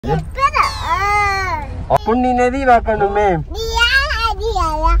பொன்னி நதி வாக்கணுமே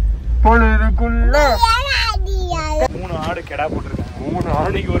பொழுதுக்குள்ள 3 ஆடு கெடா போட்டுருக்காங்க. 3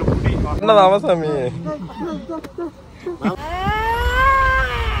 ஆடுக்கு ஒரு புடி. என்னடா அவசாமி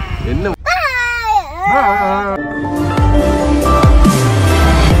என்ன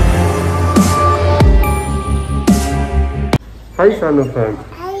ஹாய் சானு ஃபேம்.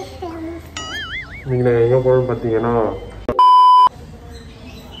 நீங்கள் எங்கே போகிறோம் பார்த்தீங்கன்னா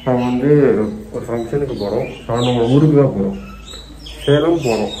நாங்கள் வந்து ஒரு ஃபங்க்ஷனுக்கு போகிறோம். நாங்கள் ஊருக்கு தான் போகிறோம். சேலம்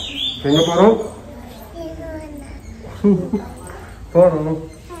போகிறோம். எங்கே போகிறோம்? போகிறோம்.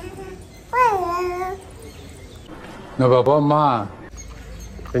 போம்மா.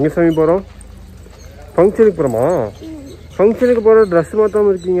 எங்கே சாமி போகிறோம்? ஃபங்க்ஷனுக்கு போகிறோமா? ஃபங்க்ஷனுக்கு போகிற ட்ரெஸ்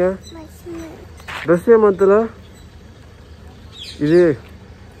மாற்றாமல் இருக்கீங்க. ட்ரெஸ்ஸே மாற்றல. இது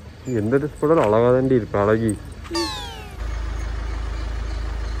எந்த ட்ரெஸ் போட்டாலும் அழகாக தாண்டி இருக்கு. அழகி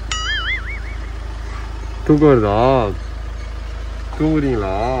தூக்கம் வருதா?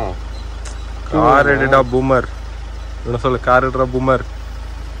 தூங்குறீங்களா? Car எடுடா boomer. என்ன சொல்ல? Car எடுடா boomer.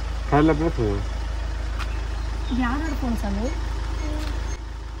 காரில் போய் தூங்கு. யாரோட போன் சாமி?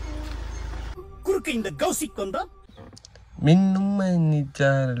 குறுக்கு இந்த கௌசிக் கொண்டா மின்னும்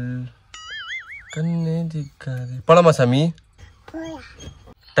மன்னிச்சாரல் கண்ணே ஜிக்காது. போலாமா சாமி?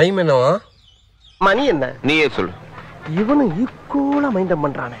 டைம் என்னவா? மணி என்ன? நீயே சொல்லு. இவனும் ஈக்குவலா மைண்டம்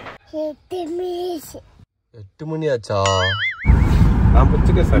பண்றானே. 8 மணி ஆச்சா? நான்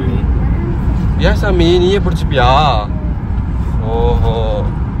பிடிச்சிக்க சாமி. ஏன் சாமி நீயே பிடிச்சிப்பியா? ஓஹோ,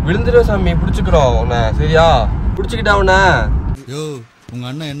 விழுந்துடும் சாமி. பிடிச்சிக்கிறோம் உன்னை. சரியா? பிடிச்சிக்கிட்டா உன்னை. யோ, உங்க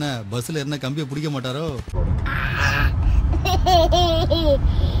அண்ணன் என்ன பஸ்ல என்ன கம்பியை பிடிக்க மாட்டாரோ?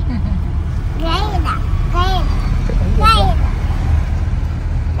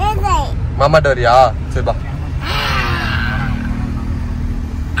 மாமாட்ட வரியா? சரி பா.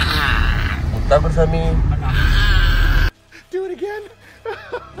 முத்தா குடு சாமி.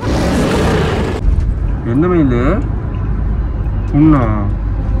 என்ன மயிலு? உண்ணா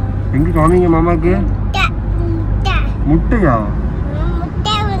எங்க காமிங்க மாமாக்கு? முட்டையா?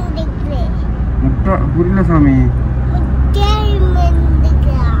 முட்டை புரியல சாமி.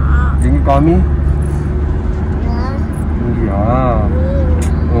 எங்க காமி? இங்கயா?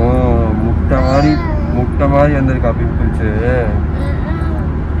 ஓ, முட்டை மாதிரி வந்திருக்கா பிம்பிள்ஸு.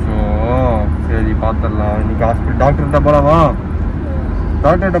 ஓ சரி, பார்த்துடலாம். இன்னைக்கு ஹாஸ்பிட்டல் டாக்டர்கிட்ட போகலாமா?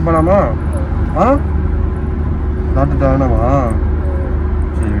 டாக்டர்கிட்ட போகலாமா? ஆ, டாக்டர்கிட்ட வேணாமா?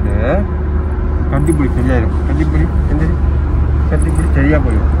 சரி விடு. கட்டிப்பிடி சரியாயிடும். கட்டிப்பிடி எந்திரி. கட்டிப்பிடி சரியா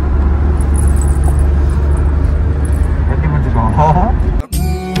போயிடும். கட்டி பிடிச்சிக்கோ.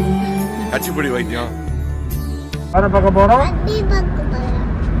 கட்சிப்படி வைத்தியம். யாரை பார்க்க போகிறோம்?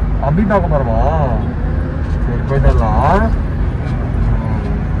 அபி பார்க்க போகிறோமா? சரி போயிடலாம்.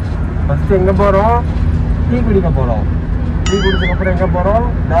 ஃபஸ்ட்டு எங்கே போகிறோம்? டீ குடிக்க போகிறோம். டீ குடிச்சதுக்கப்புறம் எங்கே போகிறோம்?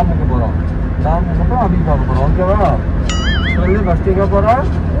 டேமுக்கு போகிறோம். டேமுக்கு அப்புறம் அபி பார்க்க போகிறோம். ஓகேவா? சொல்லு. ஃபஸ்ட்டு எங்கே போகிறோம்?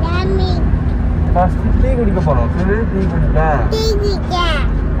 ஃபஸ்ட்டு டீ குடிக்க போகிறோம். சொல்லு. டீ குடிக்க.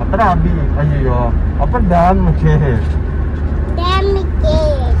 அப்புறம் அபி. ஐயோ, அப்புறம் டேமுக்கு.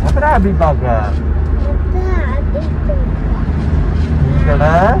 அப்புறம் அபி பார்க்க. டீ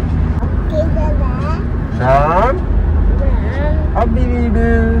கடை, டேம், அபி வீடு.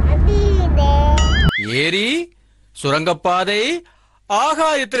 ஏரி, சுரங்கப்பாதை,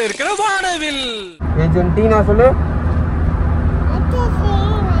 ஆகாயத்தில் இருக்கிற வானவில். ஏஜென்டினா சொல்லு.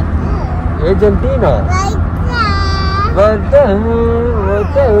 ஏஜென்டினா.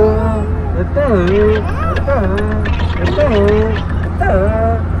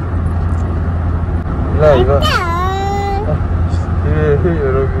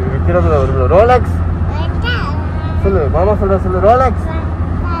 ரோலக்ஸ் சொல்லு. மாமா சொல்ற சொல்லு. ரோலக்ஸ்.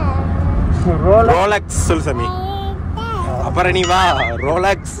 ரோலக்ஸ் சொல்லு சாமி. அப்புறம் நீ வா.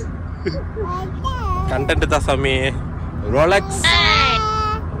 ரோலக்ஸ் கண்டென்ட் தான் சாமி. Rolex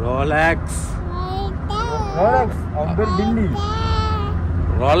Rolex Rolex. அவன் பேர் டில்லி.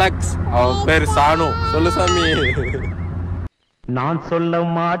 ரோலக்ஸ் அவன் பேர் சானு. சொல்லு சாமி. நான் சொல்ல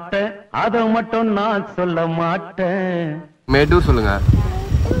மாட்டேன், அத மட்டும் நான் சொல்ல மாட்டேன். மேட்டூர் சொல்லுங்க.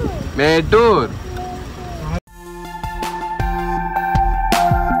 மேட்டூர்.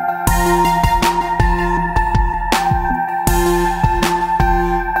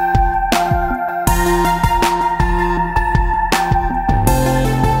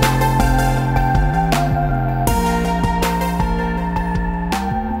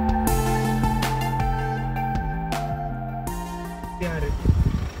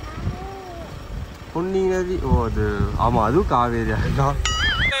 பொன்னி நதி. ஓ அது ஆமா, அதுவும் காவேரி.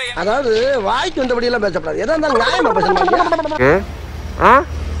 அதாவது வாய்க்கு வந்தபடி எல்லாம் பேசப்படாது. எதா இருந்தாலும் நியாயமா பேசணும்.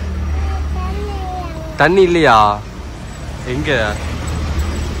 தண்ணி இல்லையா? எங்க?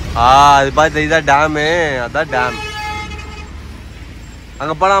 அது பார்த்து இதான் டேமு. அதான் டேம்.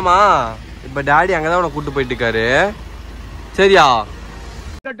 அங்க போலாமா? இப்ப டாடி அங்கதான் உன கூட்டு போயிட்டு இருக்காரு. சரியா?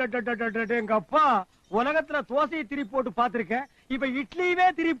 எங்க அப்பா உலகத்துல தோசையை திரி போட்டு பாத்திருக்கேன், இப்ப இட்லியவே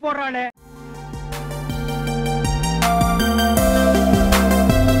திரி போடுறானே.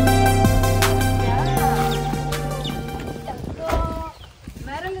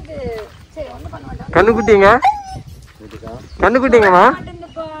 கண்ணுக்குட்டிங்க, கண்ணுக்குட்டிங்கம்மா.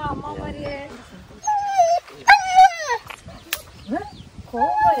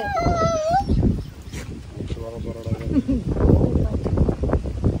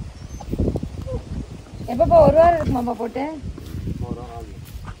 எப்பப்பா ஒரு வாரம் இருக்குமாப்பா போட்டு?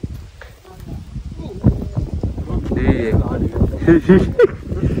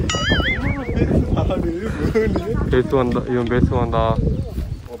 பேசுவான்டா இவன், பேசுவான்டா.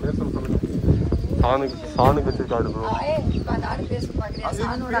 சாணுக்கு வச்சிருக்காடு ப்ரோ.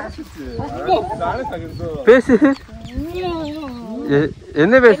 பேசு.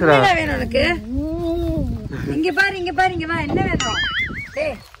 என்ன பேசுற? வேணும் உனக்கு? இங்க பாரு, இங்க பாரு, இங்க வா. என்ன வேணும்?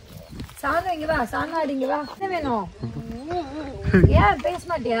 டேய் சானு, இங்க வா. சானு ஆடி, இங்க வா. என்ன வேணும்? ஏன் பேச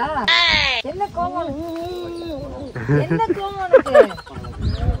மாட்டியா? என்ன கோவம்? என்ன கோவம் உனக்கு?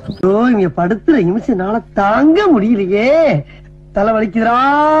 இங்க படுத்துற நிமிஷம்னால தாங்க முடியலையே. தலை வலிக்குதுடா,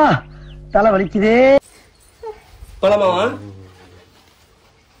 தலை வலிக்குதே. போலாமா?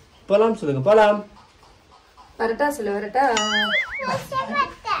 போலாம் சொல்லுங்க. போலாம். வரட்டா சொல்லு, வரட்டா.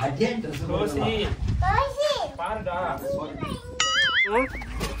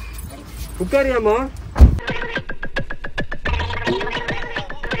 உட்காரியாமா?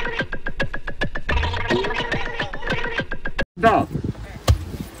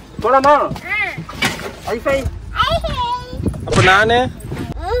 போலாமா? ஐஃபை. அப்ப நானு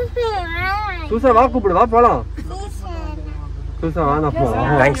சூசா வா, கூப்பிடு. வா போலாம். சூசா வா, நான் போலாம்.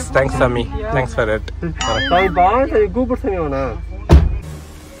 தேங்க்ஸ் சாமி. Thanks for it. சாமி பா, சரி கூப்பிடு சாமி. வேணா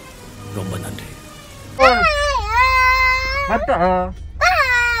ரொம்ப நன்றி. மத்தா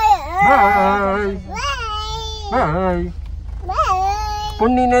பாய் பாய்.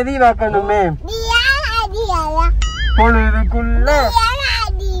 பொன்னி நதி வாக்கணுமே பொழுதுக்குள்ள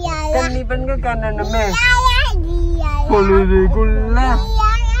கன்னி பெண்கள் காணணுமே பொழுதுக்குள்ள.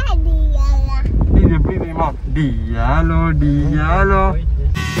 இது எப்படி தெரியுமா? டியாலோ டியாலோ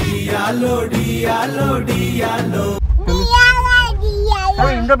டியாலோ டியாலோ டியாலோ.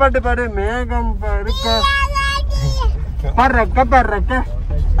 இந்த பாட்டு பாடு. மேகம் பறக்க பறக்க பறக்க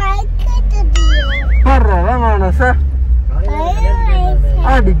பறவ மனச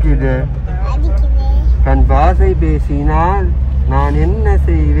அடிக்குது. கண் பாசை பேசினால் நான் என்ன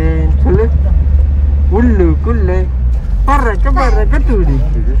செய்வேன் சொல்லு. உள்ளுக்குள்ளே பறக்க பறக்க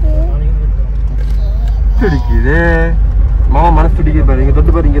துடிக்குது துடிக்குது. மாமா மனசு துடிக்குது பாரு. இங்க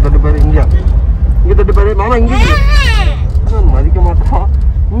தொட்டு பாரு, இங்க தொட்டு பாரு, இங்க இங்க தொட்டு பாரு. மாமா இங்க மதிக்க மாட்டான்.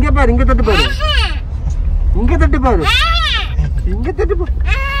 இங்க பாரு, இங்க தொட்டு பாரு, இங்க தொட்டு பாரு, இங்க தொட்டு பாரு.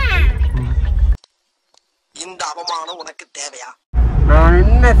 இந்த அவமானம் உனக்கு தேவையா? நான்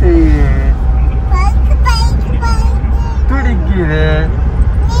என்ன செய்வேன்? துடிக்குது.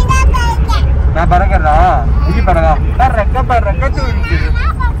 நான் பறக்கிறதா? இது பறக்கா பறக்க பறக்க துடிக்குது.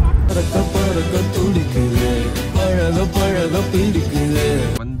 பறக்க பறக்க துடிக்குது. பழக பழக பிடிக்குது.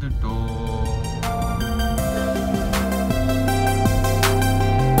 வந்துட்டோம்.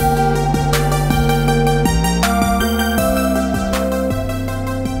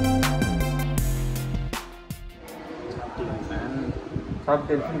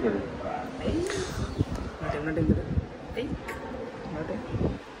 சாப்பிட்டு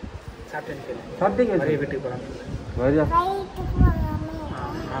சாப்பிட்டீங்க? வீட்டுக்கு போகலாம். வரியா?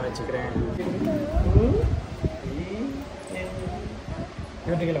 நான் வச்சுக்கிறேன்.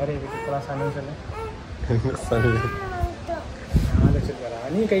 வீட்டுக்கு வரைய வீட்டுக்கு போகலாம். சாமி சொல்லு. நான் வச்சுருக்காரா?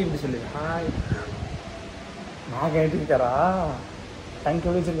 நீ கை இப்படி சொல்லு. ஹாய். நான் கை வச்சுருக்காரா? டங்க்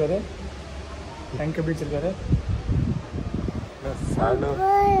எப்படி வச்சுருக்காரு? டங்க் எப்படி வச்சுருக்காரு?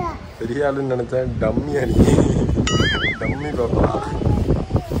 பெரிய ஆளுன்னு நினைச்சேன். டம்மி அணி டம்மி பார்க்கலாம்.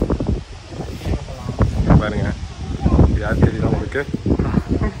 பாருங்க, யார் தெரியுதா உங்களுக்கு?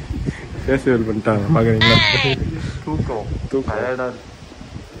 ஃபேஷியல் பண்ணிட்டாங்க பார்க்குறீங்களா? தூக்கம் டயர்டாக இருக்கு.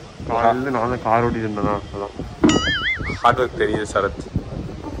 காலையில் நானும் கார் ஓட்டிட்டு இருந்தேன். அதான் ஹார்ட் ஒர்க் தெரியுது சரத்.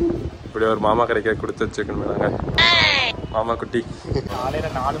 இப்படி ஒரு மாமா கிடைக்க கொடுத்து வச்சுக்கணும். நாங்கள் மாமா குட்டி காலையில்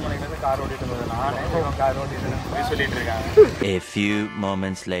 4 மணிலேருந்து கார் ஓட்டிட்டு இருந்தது. நானே கார் ஓட்டிட்டு சொல்லிட்டு இருக்காங்க. A few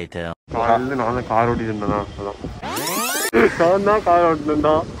moments later. காலையில் நானும் கார் ஓட்டிட்டு இருந்தேன். அதான் நான் தான் கார்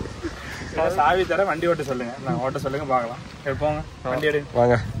ஓட்டினேன். சாவி தர வண்டி ஓட்ட சொல்லுங்க. நான் ஓட்ட சொல்லுங்க பார்க்கலாம். போங்க வண்டி எடு.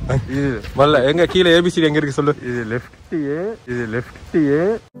 வாங்க. இது மல்ல எங்க கீழே ஏபிசிடி எங்க இருக்கு சொல்லு. இது லெஃப்ட் ஏ, இது லெஃப்ட் ஏ,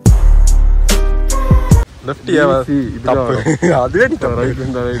 லெஃப்ட் ஏ தப்பு. அதுவே நீ ரைட்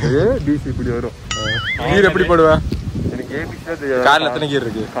இந்த ரைட் ஏ டிசி இப்படி வரும். கீர் எப்படி போடுவ? எனக்கு ஏபிசி தான் தெரியாது. கார்ல எத்தனை கீர்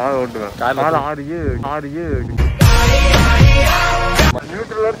இருக்கு? கார் ஓட்டுவேன். கார் 6 ஏ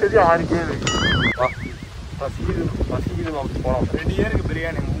நியூட்ரலா சரி 6 ஏ இருக்கு. பசிக்குது போலாம். 2 ஏருக்கு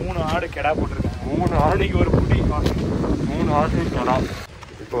பிரியாணி 3 ஆடு கெடா போட்டிருக்கேன். 3 ஆடுக்கு ஒரு புடி 3 ஆடு கெடா.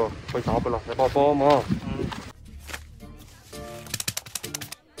 இப்போ போய் சாப்பிடலாம். எப்போ போவோமா?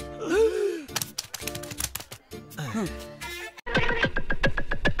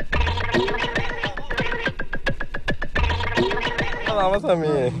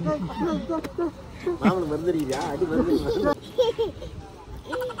 ஆமாசாமி மாமன் மறந்துடுறியா? அடி மறந்துடுறியா?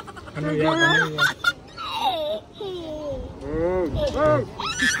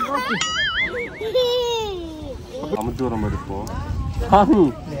 அமுத்து வர மாதிரி இப்போ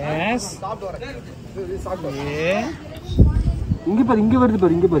இங்க பாரு, இங்க வருது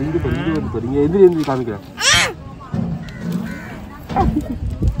பாரு, இங்க பாரு, இங்க பாரு, இங்க வருது பாரு, இங்க எதிரி எந்திரி காமிக்கிறேன்.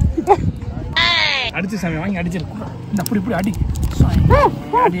 அடிச்சு சாமி வாங்கி அடிச்சிருக்கோம். இந்த அப்படி இப்படி அடி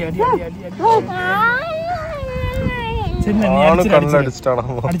அடி அடி அடி அடி அடி. சரி நீ அடிச்சிட்டானா?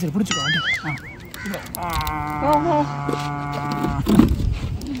 அடிச்சு பிடிச்சுக்கோ அடி.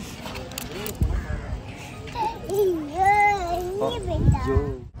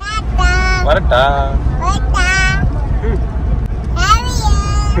 வரட்டா?